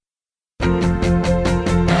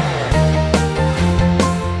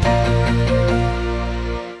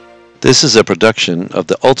This is a production of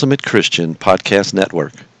the Ultimate Christian Podcast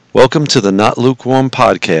Network. Welcome to the Not Lukewarm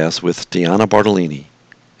Podcast with Deanna Bartolini,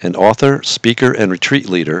 an author, speaker, and retreat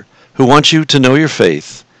leader who wants you to know your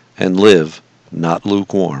faith and live not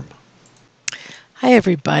lukewarm. Hi,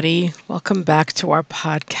 everybody. Welcome back to our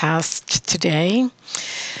podcast today.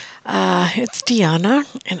 It's Deanna,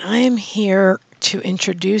 and I am here to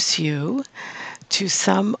introduce you to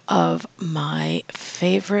some of my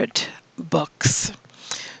favorite books.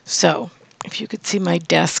 So, if you could see my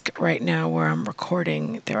desk right now where I'm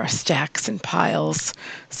recording, there are stacks and piles,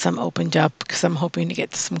 some opened up because I'm hoping to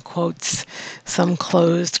get some quotes, some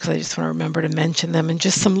closed because I just want to remember to mention them, and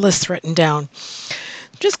just some lists written down.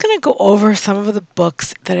 I'm just going to go over some of the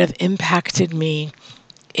books that have impacted me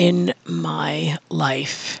in my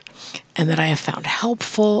life and that I have found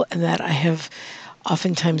helpful and that I have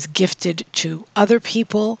oftentimes gifted to other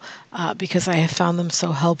people because I have found them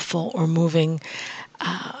so helpful or moving.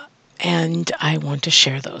 And I want to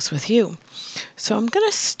share those with you. So I'm going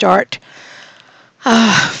to start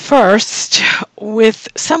first with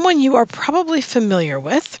someone you are probably familiar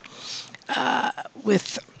with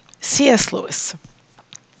C.S. Lewis.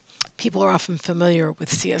 People are often familiar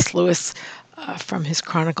with C.S. Lewis from his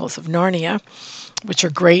Chronicles of Narnia, which are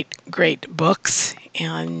great, great books.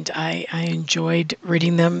 And I enjoyed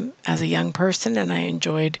reading them as a young person, and I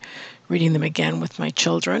enjoyed reading them again with my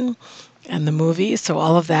children and the movies. So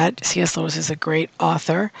all of that, C.S. Lewis is a great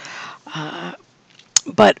author.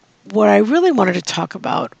 But what I really wanted to talk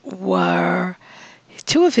about were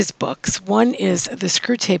two of his books. One is The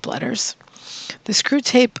Screwtape Letters. The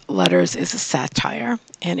Screwtape Letters is a satire,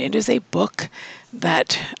 and it is a book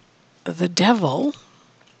that the devil,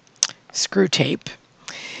 Screwtape,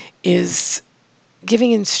 is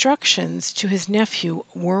giving instructions to his nephew,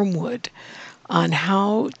 Wormwood, on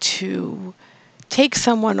how to take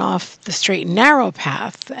someone off the straight and narrow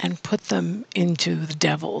path and put them into the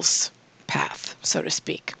devil's path, so to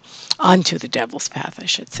speak. Onto the devil's path, I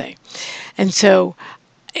should say. And so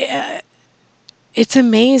it's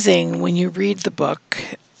amazing when you read the book,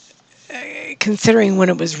 considering when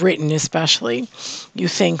it was written especially, you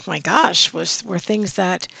think, my gosh, were things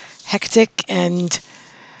that hectic and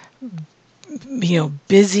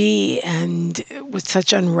busy and with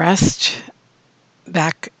such unrest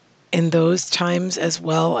back in those times, as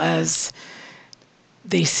well as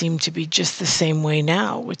they seem to be just the same way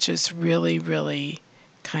now, which is really, really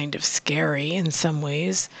kind of scary in some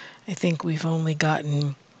ways. I think we've only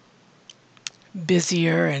gotten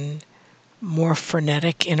busier and more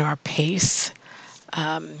frenetic in our pace.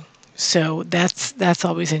 So that's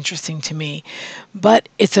always interesting to me. But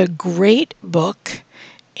it's a great book,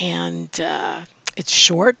 and it's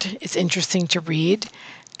short, it's interesting to read,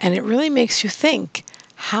 and it really makes you think,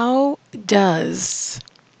 how does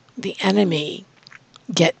the enemy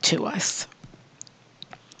get to us?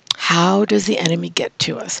 How does the enemy get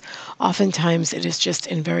to us? Oftentimes it is just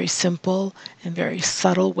in very simple and very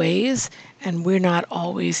subtle ways, and we're not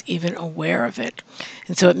always even aware of it.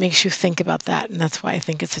 And so it makes you think about that, and that's why I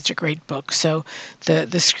think it's such a great book. So the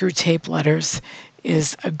Screwtape Letters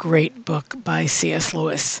is a great book by C.S.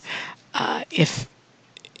 Lewis. If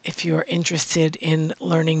you're interested in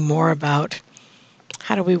learning more about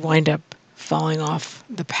how do we wind up falling off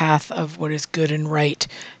the path of what is good and right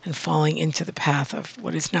and falling into the path of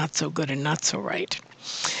what is not so good and not so right.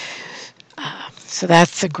 So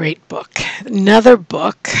that's a great book. This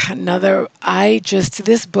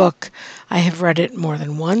book, I have read it more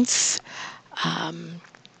than once, and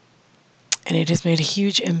it has made a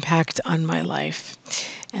huge impact on my life.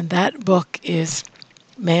 And that book is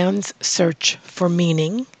Man's Search for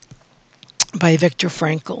Meaning by Viktor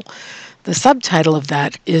Frankl. The subtitle of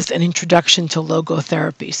that is An Introduction to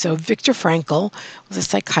Logotherapy. So Viktor Frankl was a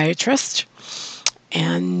psychiatrist,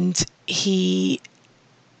 and he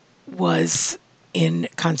was in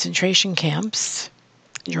concentration camps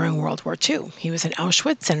during World War II. He was in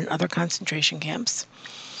Auschwitz and in other concentration camps.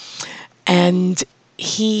 And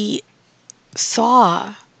he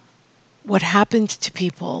saw what happened to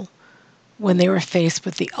people when they were faced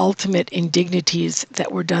with the ultimate indignities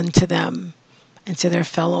that were done to them and to their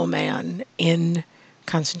fellow man in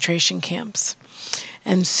concentration camps.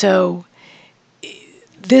 And so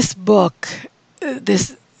this book,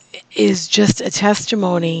 this is just a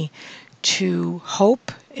testimony to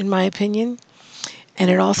hope, in my opinion, and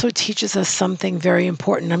it also teaches us something very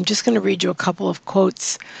important. I'm just going to read you a couple of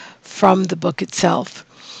quotes from the book itself.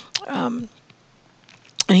 And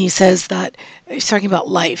he says that, he's talking about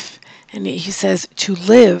life, and he says, to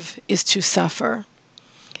live is to suffer,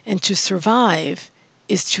 and to survive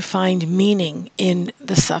is to find meaning in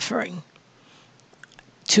the suffering.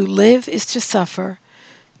 To live is to suffer,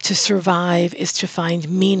 to survive is to find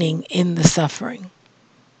meaning in the suffering.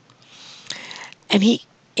 And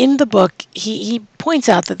in the book, he points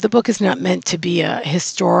out that the book is not meant to be a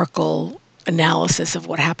historical analysis of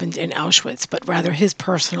what happened in Auschwitz, but rather his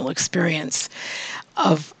personal experience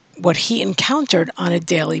of what he encountered on a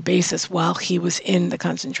daily basis while he was in the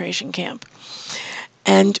concentration camp.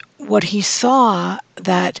 And what he saw,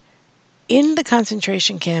 that in the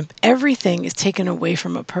concentration camp, everything is taken away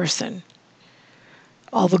from a person.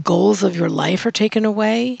 All the goals of your life are taken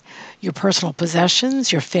away, your personal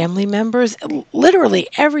possessions, your family members, literally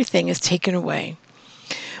everything is taken away.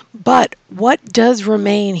 But what does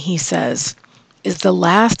remain, he says, is the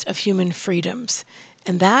last of human freedoms.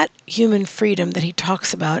 And that human freedom that he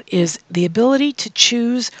talks about is the ability to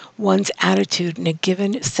choose one's attitude in a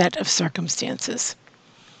given set of circumstances.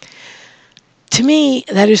 To me,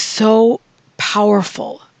 that is so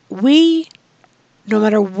powerful. No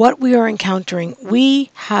matter what we are encountering, we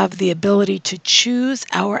have the ability to choose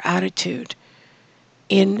our attitude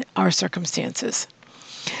in our circumstances.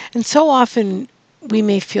 And so often we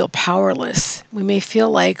may feel powerless. We may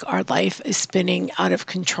feel like our life is spinning out of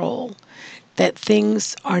control, that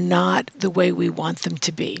things are not the way we want them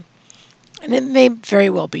to be. And it may very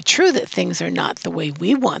well be true that things are not the way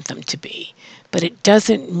we want them to be, but it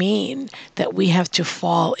doesn't mean that we have to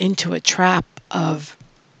fall into a trap of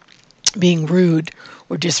being rude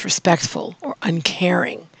or disrespectful or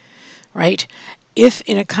uncaring, right? If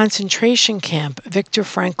in a concentration camp, Viktor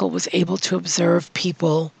Frankl was able to observe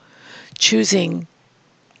people choosing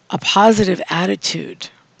a positive attitude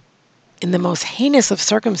in the most heinous of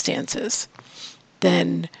circumstances,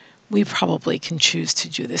 then we probably can choose to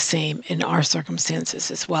do the same in our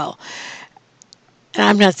circumstances as well. And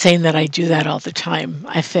I'm not saying that I do that all the time.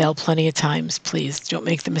 I fail plenty of times. Please don't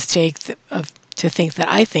make the mistake to think that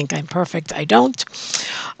I think I'm perfect. I don't.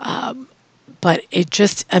 But it's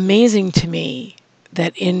just amazing to me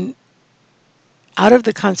that out of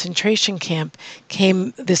the concentration camp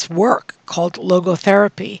came this work called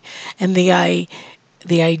logotherapy, and the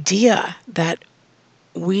idea that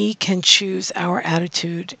we can choose our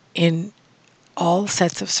attitude in all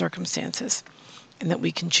sets of circumstances, and that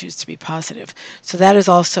we can choose to be positive. So that is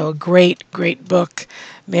also a great, great book,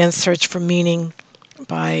 Man's Search for Meaning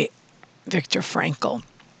by Viktor Frankl.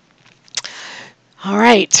 All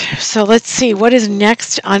right, so let's see what is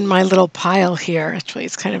next on my little pile here. Actually,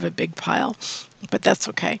 it's kind of a big pile, but that's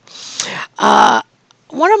okay.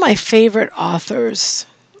 One of my favorite authors,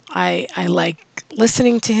 I like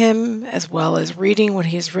listening to him as well as reading what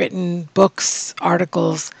he's written, books,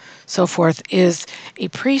 articles, so forth, is a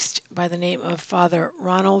priest by the name of Father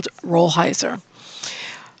Ronald Rolheiser.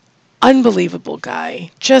 Unbelievable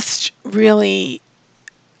guy, just really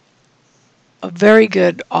a very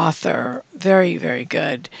good author, very, very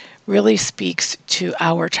good, really speaks to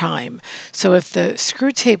our time. So if the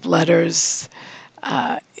Screwtape Letters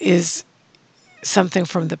is something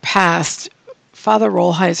from the past, Father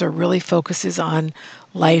Rolheiser really focuses on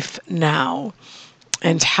life now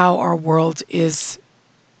and how our world is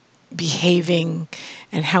behaving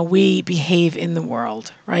and how we behave in the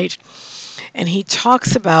world, right? And he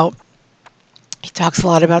talks a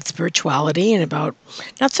lot about spirituality and about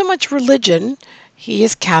not so much religion. He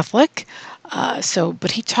is Catholic,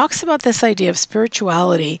 but he talks about this idea of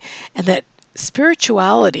spirituality, and that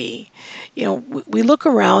spirituality, we look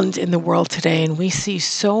around in the world today and we see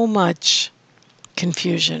so much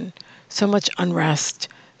confusion, so much unrest,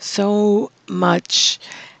 so much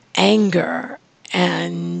anger,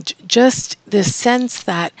 and just this sense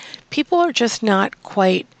that people are just not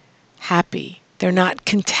quite happy. They're not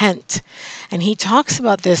content. And he talks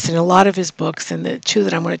about this in a lot of his books, and the two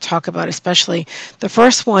that I'm going to talk about especially. The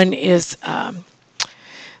first one is The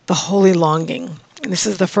Holy Longing. And this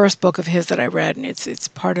is the first book of his that I read, and it's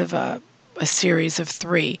part of a series of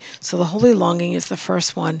 3. So The Holy Longing is the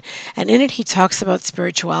first one. And in it he talks about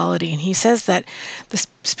spirituality, and he says that the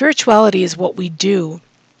spirituality is what we do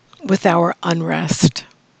with our unrest.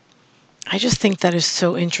 I just think that is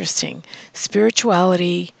so interesting.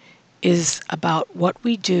 Spirituality is about what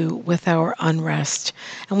we do with our unrest.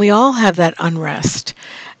 And we all have that unrest.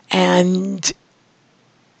 And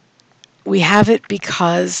we have it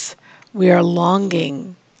because we are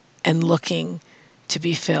longing and looking to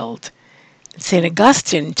be filled. St.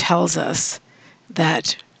 Augustine tells us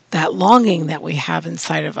that that longing that we have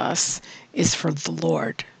inside of us is for the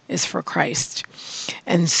Lord, is for Christ.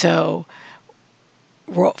 And so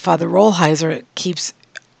Father Rolheiser keeps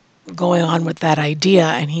going on with that idea,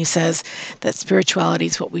 and he says that spirituality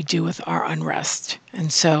is what we do with our unrest.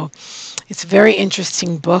 And so it's a very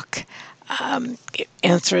interesting book. It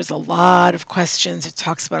answers a lot of questions. It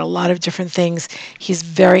talks about a lot of different things. He's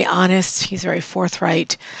very honest. He's very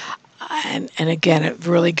forthright. And again, a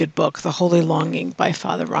really good book, The Holy Longing by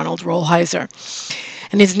Father Ronald Rolheiser.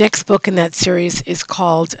 And his next book in that series is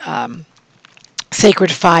called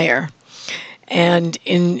Sacred Fire. And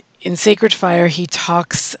in Sacred Fire, he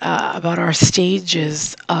talks about our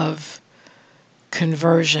stages of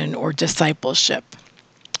conversion or discipleship,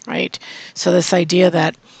 right? So this idea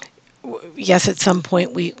that yes, at some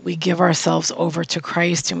point we give ourselves over to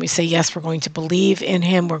Christ and we say, yes, we're going to believe in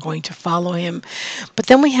him, we're going to follow him. But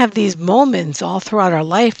then we have these moments all throughout our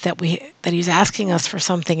life that he's asking us for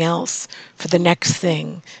something else, for the next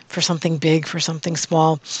thing, for something big, for something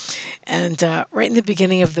small. And right in the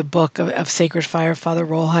beginning of the book of Sacred Fire, Father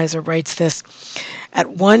Rolheiser writes this: at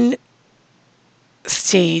one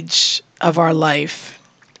stage of our life,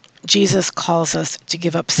 Jesus calls us to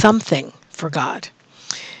give up something for God.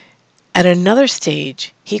 At another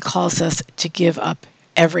stage, he calls us to give up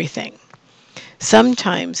everything.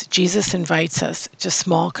 Sometimes Jesus invites us to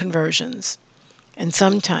small conversions, and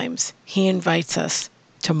sometimes he invites us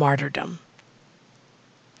to martyrdom.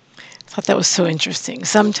 I thought that was so interesting.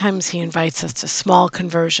 Sometimes he invites us to small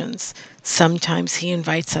conversions, sometimes he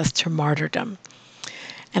invites us to martyrdom.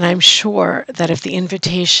 And I'm sure that if the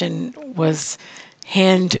invitation was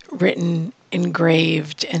handwritten,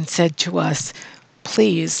 engraved, and said to us,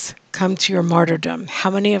 please come to your martyrdom, how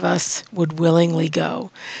many of us would willingly go?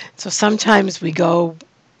 So sometimes we go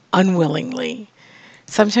unwillingly.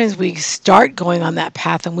 Sometimes we start going on that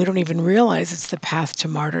path and we don't even realize it's the path to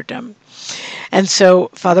martyrdom. And so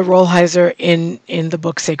Father Rolheiser in the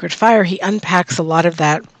book Sacred Fire, he unpacks a lot of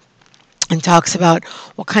that and talks about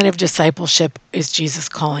what kind of discipleship is Jesus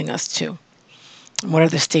calling us to. What are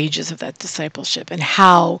the stages of that discipleship, and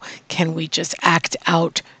how can we just act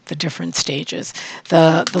out the different stages?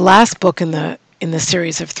 The last book in the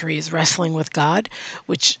series of 3 is Wrestling with God,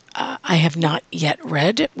 which I have not yet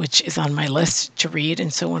read, which is on my list to read.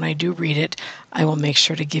 And so when I do read it, I will make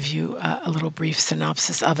sure to give you a little brief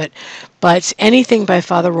synopsis of it. But anything by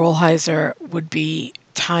Father Rolheiser would be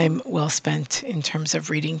time well spent in terms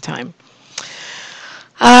of reading time.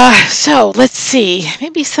 So let's see,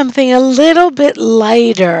 maybe something a little bit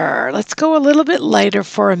lighter. Let's go a little bit lighter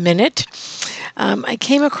for a minute. I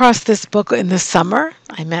came across this book in the summer.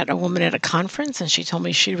 I met a woman at a conference, and she told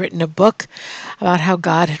me she'd written a book about how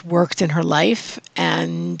God had worked in her life,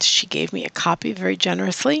 and she gave me a copy very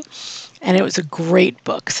generously, and it was a great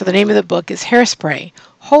book. So the name of the book is Hairspray,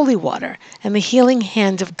 Holy Water, and the Healing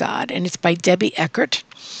Hand of God, and it's by Debbie Eckert.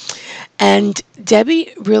 And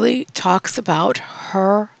Debbie really talks about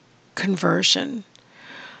her conversion,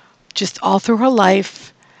 just all through her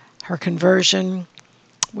life, her conversion,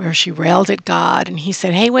 where she railed at God and he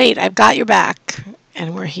said, hey, wait, I've got your back,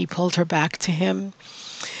 and where he pulled her back to him,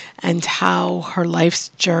 and how her life's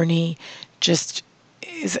journey just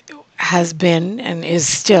has been and is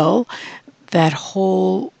still that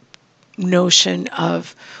whole notion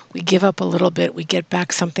of we give up a little bit, we get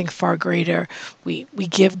back something far greater. We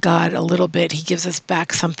give God a little bit, he gives us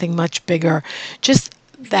back something much bigger. Just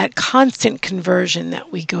that constant conversion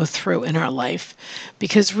that we go through in our life.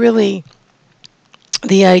 Because really,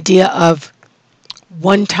 the idea of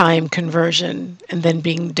one-time conversion and then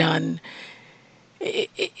being done,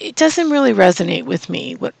 it doesn't really resonate with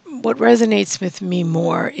me. What resonates with me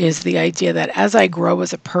more is the idea that as I grow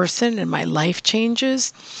as a person and my life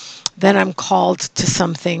changes, then I'm called to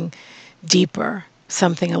something deeper,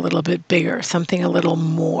 something a little bit bigger, something a little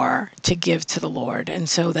more to give to the Lord. And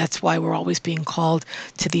so that's why we're always being called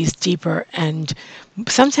to these deeper and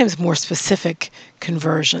sometimes more specific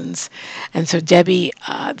conversions. And so Debbie,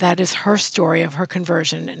 that is her story of her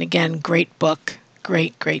conversion. And again, great book,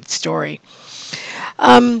 great story.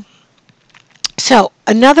 So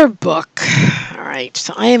another book. All right.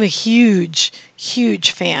 So I am a huge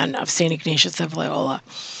fan of St. Ignatius of Loyola.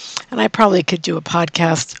 And I probably could do a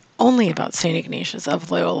podcast only about St. Ignatius of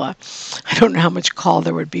Loyola. I don't know how much call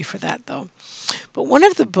there would be for that, though. But one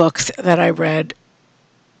of the books that I read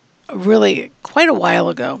really quite a while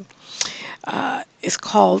ago is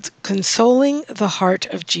called Consoling the Heart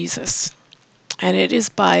of Jesus. And it is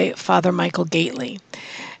by Father Michael Gaitley.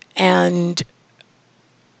 And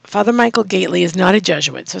Father Michael Gaitley is not a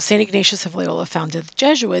Jesuit. So St. Ignatius of Loyola founded the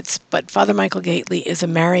Jesuits, but Father Michael Gaitley is a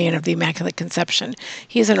Marian of the Immaculate Conception.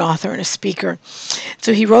 He is an author and a speaker.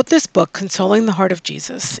 So he wrote this book, Consoling the Heart of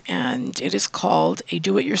Jesus, and it is called A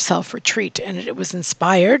Do-It-Yourself Retreat, and it was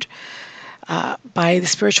inspired by the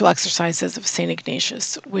spiritual exercises of St.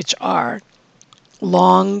 Ignatius, which are a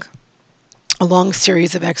long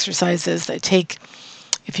series of exercises that take,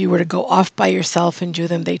 If you were to go off by yourself and do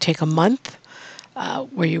them, they take a month,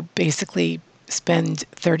 where you basically spend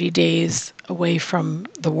 30 days away from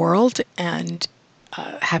the world and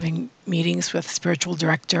having meetings with spiritual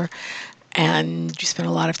director, and you spend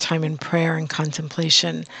a lot of time in prayer and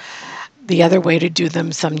contemplation. The other way to do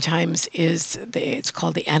them sometimes is it's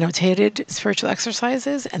called the annotated spiritual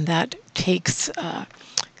exercises, and that takes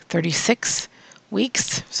 36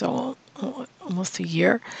 weeks, so almost a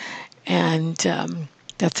year. And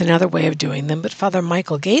that's another way of doing them. But Father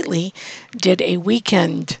Michael Gately did a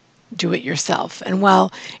weekend do it yourself. And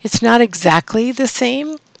while it's not exactly the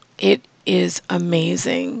same, it is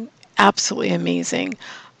amazing, absolutely amazing.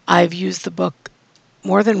 I've used the book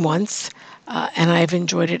more than once, and I've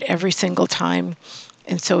enjoyed it every single time.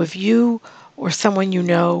 And so if you or someone you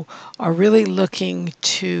know are really looking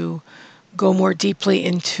to go more deeply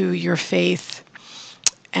into your faith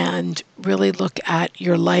and really look at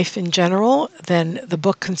your life in general, then the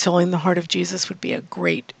book Consoling the Heart of Jesus would be a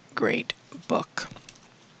great, great book.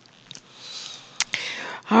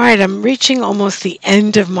 All right, I'm reaching almost the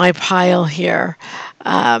end of my pile here.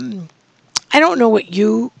 I don't know what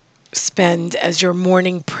you spend as your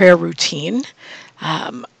morning prayer routine,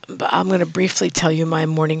 but I'm going to briefly tell you my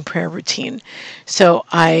morning prayer routine. So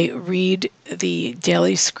I read the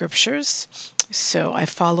daily scriptures. So I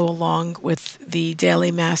follow along with the daily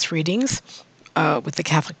Mass readings with the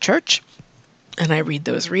Catholic Church, and I read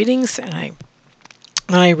those readings, and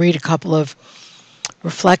I read a couple of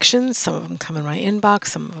reflections. Some of them come in my inbox.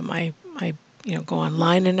 Some of them I go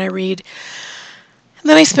online and I read. And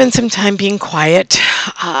then I spend some time being quiet.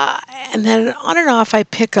 And then on and off, I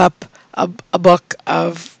pick up a book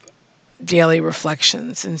of daily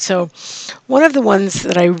reflections. And so one of the ones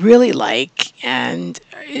that I really like and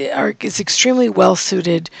is extremely well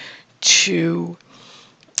suited to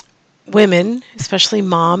women, especially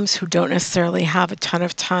moms who don't necessarily have a ton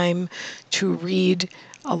of time to read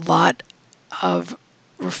a lot of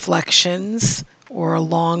reflections or a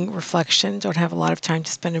long reflection, don't have a lot of time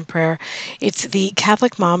to spend in prayer. It's the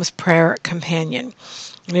Catholic Mom's Prayer Companion.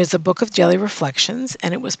 It is a book of daily reflections,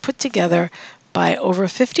 and it was put together by over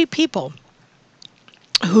 50 people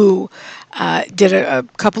who did a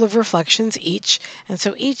couple of reflections each. And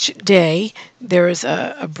so each day there is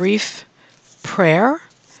a brief prayer,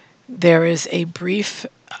 there is a brief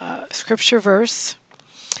scripture verse,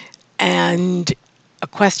 and a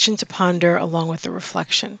question to ponder along with the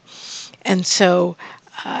reflection. And so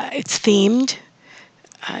it's themed.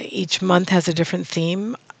 Each month has a different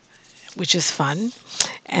theme, which is fun.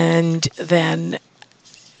 And then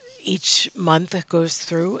each month that goes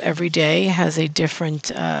through, every day has a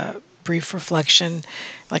different brief reflection,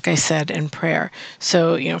 like I said, and prayer.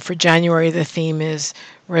 So, for January, the theme is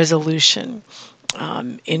resolution.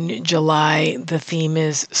 In July, the theme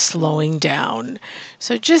is slowing down.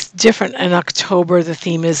 So just different. In October, the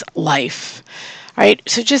theme is life. All right,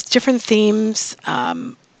 so just different themes.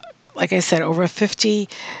 Like I said, over 50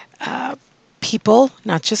 people,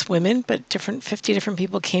 not just women, but 50 different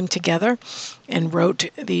people came together and wrote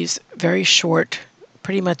these very short,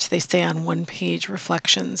 pretty much they stay on one-page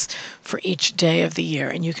reflections for each day of the year.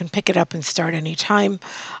 And you can pick it up and start any time.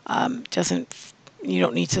 You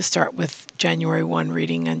don't need to start with January 1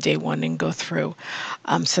 reading on day 1 and go through.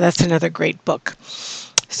 So that's another great book.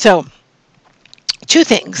 So, two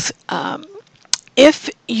things. If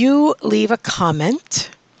you leave a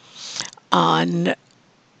comment on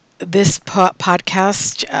this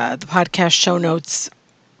podcast, the podcast show notes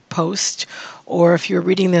post, or if you're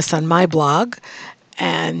reading this on my blog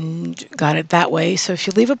and got it that way. So if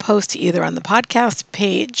you leave a post either on the podcast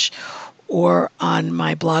page or on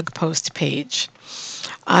my blog post page,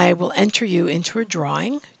 I will enter you into a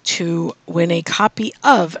drawing to win a copy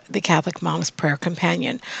of the Catholic Mom's Prayer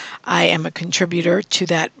Companion. I am a contributor to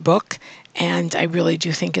that book, and I really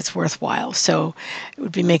do think it's worthwhile. So it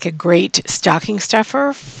would make a great stocking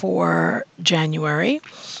stuffer for January.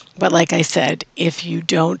 But like I said, if you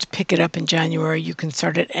don't pick it up in January, you can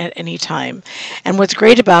start it at any time. And what's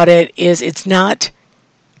great about it is it's not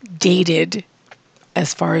dated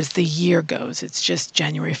as far as the year goes. It's just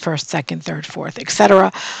January 1st, 2nd, 3rd, 4th,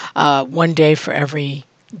 etc. One day for every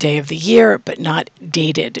day of the year, but not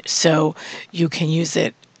dated. So you can use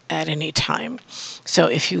it at any time. So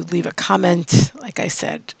if you leave a comment, like I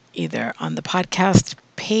said, either on the podcast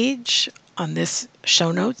page, on this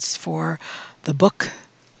show notes for the book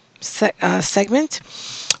segment,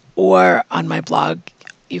 or on my blog,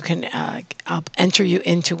 you can I'll enter you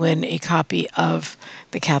in to win a copy of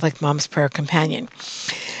the Catholic Mom's Prayer Companion.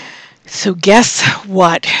 So guess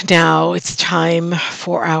what? Now it's time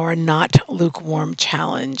for our Not Lukewarm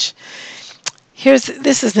Challenge.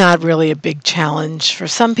 This is not really a big challenge for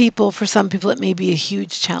some people. For some people, it may be a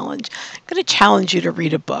huge challenge. I'm going to challenge you to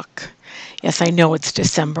read a book. Yes, I know it's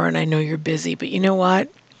December and I know you're busy, but you know what?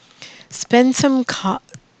 Spend some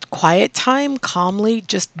quiet time calmly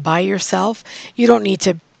just by yourself. You don't need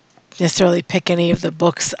to necessarily pick any of the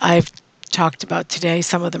books I've talked about today.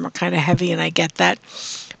 Some of them are kind of heavy, and I get that.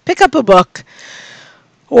 Pick up a book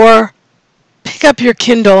or pick up your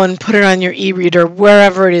Kindle and put it on your e-reader,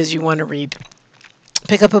 wherever it is you want to read.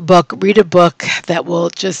 Pick up a book, read a book that will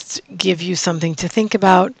just give you something to think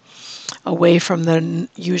about away from the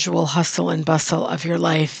usual hustle and bustle of your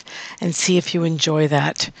life, and see if you enjoy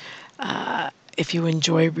that. If you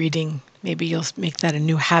enjoy reading, maybe you'll make that a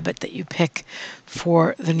new habit that you pick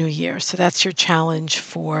for the new year. So that's your challenge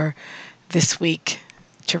for this week,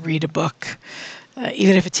 to read a book.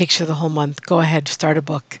 Even if it takes you the whole month, go ahead, start a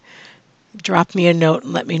book. Drop me a note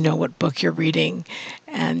and let me know what book you're reading.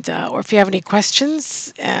 And or if you have any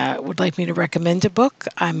questions, would like me to recommend a book,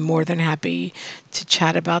 I'm more than happy to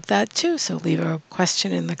chat about that too. So leave a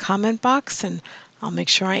question in the comment box and I'll make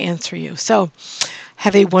sure I answer you. So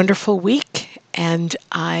have a wonderful week, and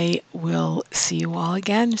I will see you all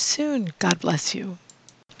again soon. God bless you.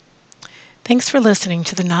 Thanks for listening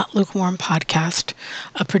to the Not Lukewarm podcast,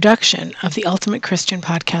 a production of the Ultimate Christian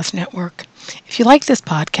Podcast Network. If you like this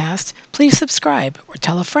podcast, please subscribe or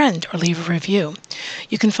tell a friend or leave a review.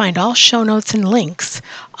 You can find all show notes and links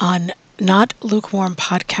on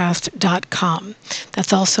notlukewarmpodcast.com.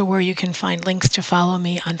 That's also where you can find links to follow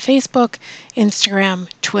me on Facebook, Instagram,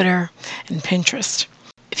 Twitter, and Pinterest.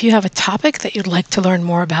 If you have a topic that you'd like to learn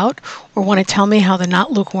more about or want to tell me how the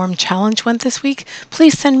Not Lukewarm Challenge went this week,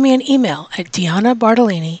 please send me an email at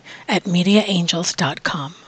dianabartolini@mediaangels.com.